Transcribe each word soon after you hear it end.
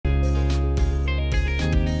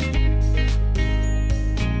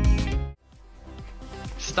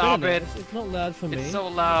Stop it! It's not loud for me. It's so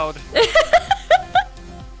loud.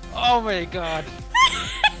 Oh my god.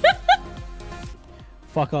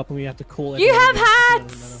 Fuck up and we have to call it. You have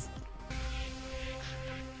hats!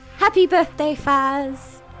 Happy birthday,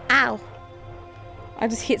 Faz! Ow. I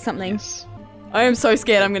just hit something. Yes. I am so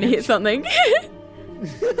scared I'm gonna hit something.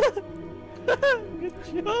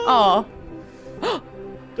 Oh.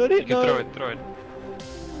 Don't You hit can throw it.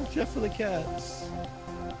 Jeff for the cats.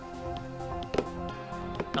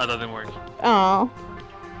 No, that didn't work. Oh.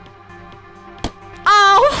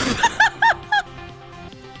 Oh!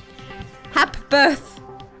 Happy birth,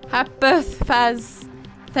 Faz.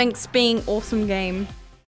 Thanks being awesome game.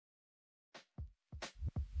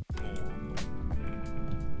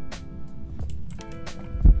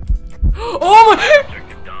 Oh my!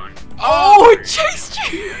 Oh, it chased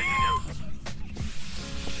you!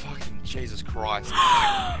 Fucking Jesus Christ.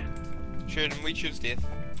 Shouldn't we choose death?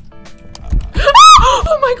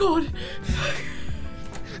 Oh my god!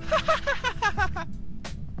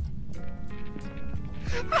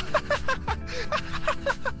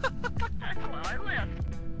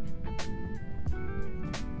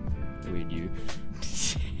 We knew.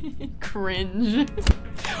 Cringe.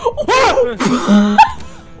 Nope.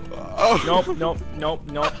 I've dropped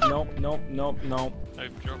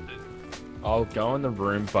it. I'll go in the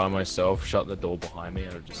room by myself, shut the door behind me,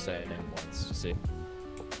 and I'll just say it name once to see.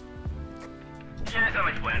 Yeah, that's how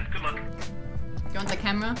it's planned. Good luck. You want the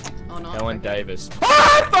camera? Or not? Ellen Davis.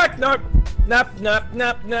 Ah, fuck! Nope! Nap.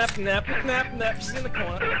 She's in the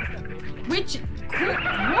corner. Which?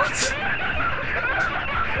 What?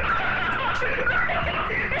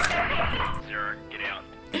 Zero, get out.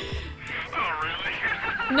 Oh, really?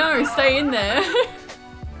 No, stay in there.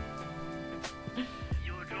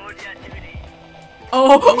 You're drawing the activity.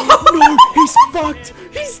 Oh! No, he's fucked!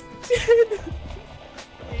 He's dead!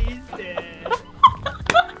 He's dead.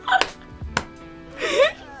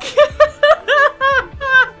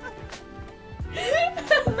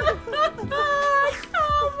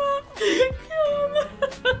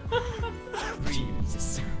 Jesus.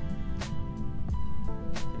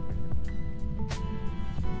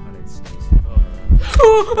 I didn't sneeze.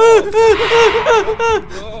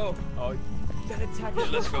 Oh, that attack Yeah,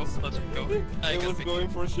 let's go. I was going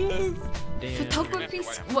for shiz. Photography.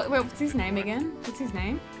 What's his name again? What's his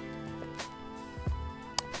name?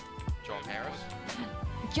 John Harris.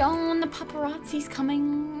 John, the paparazzi's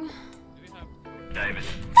coming. David.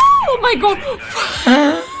 Oh my god!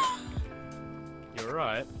 You're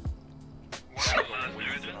right.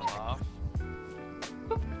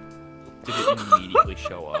 Did it immediately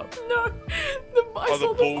show up? No, Oh,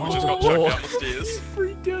 the ball just got chucked down the stairs.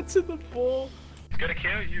 Freaked out to the ball. It's gonna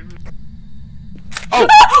kill you. Oh!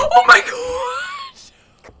 Oh my god!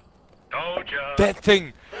 Told ya. That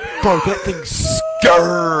thing! Bro, that thing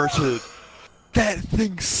skirted! That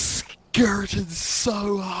thing skirted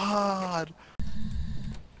so hard!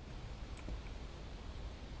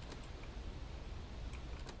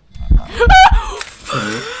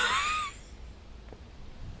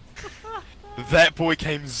 That boy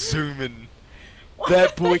came zooming.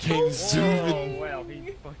 That boy came zooming. Wow,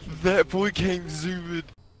 he fucking... That boy came zooming.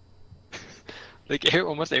 Like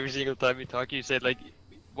almost every single time we talk, you said like,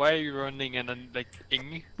 "Why are you running?" and then like,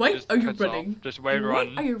 "Ing." Why just are you cuts running? off. Just why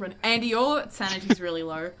run? Are you running? Andy, your sanity's really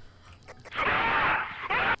low.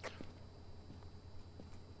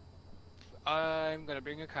 I'm gonna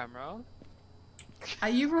bring a camera. Are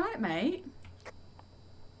you right, mate?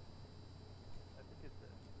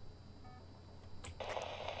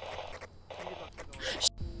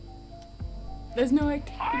 There's no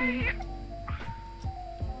activity.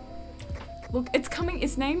 Look, it's coming.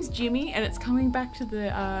 Its name's Jimmy, and it's coming back to the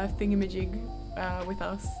thingamajig with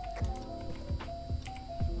us.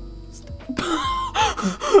 Do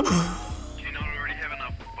you not already have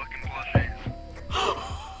enough fucking plushies?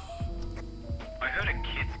 I heard a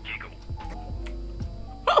kid's giggle.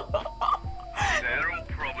 That'll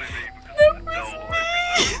probably be because the door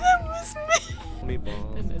opened. That was me.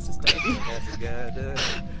 And there's just Davey. Together.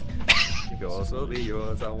 Yours will be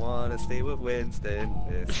yours. I wanna stay with Winston.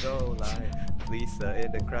 It's no lie. Lisa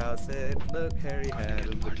in the crowd said, "Look, Harry had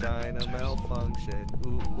a vagina malfunction."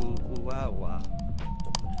 Ooh ooh ooh ah wah.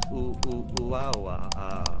 Ooh ooh ooh ah wah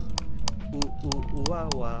ah. Ooh ooh ooh ah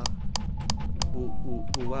wah. Ooh ooh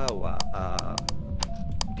ooh ah wah ah.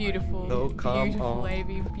 Beautiful. No, come beautiful, on.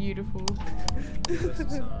 Avy. Beautiful. That's a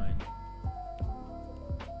sign.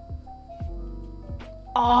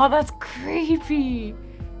 Oh, that's creepy.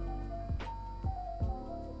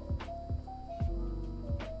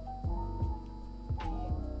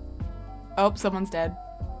 Oh, someone's dead.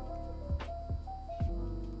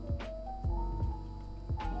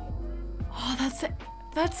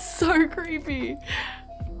 That's so creepy.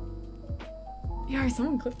 Yo,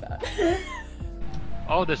 someone clip that.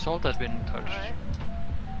 Oh, the salt has been touched.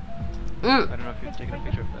 I don't know if you've taken a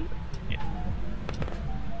picture of that. But yeah.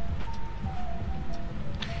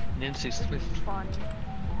 Nancy Swift.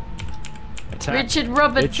 Attack. Richard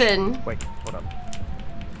Robertson. Bitch. Wait, hold up.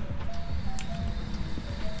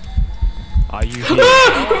 Are you here?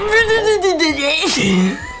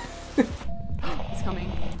 It's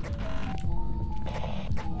coming.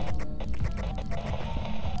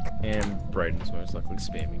 And Braden's most likely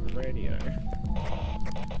spamming the radio.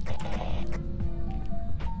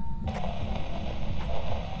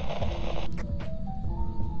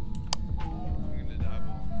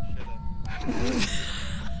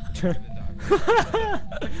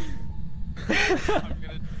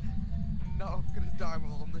 I'm gonna die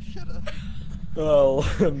while on the shitter. Oh,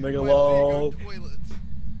 Megalol. Toilet.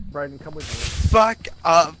 Braden, come with me. Fuck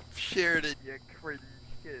up, Sheridan, you cringe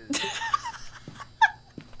kid.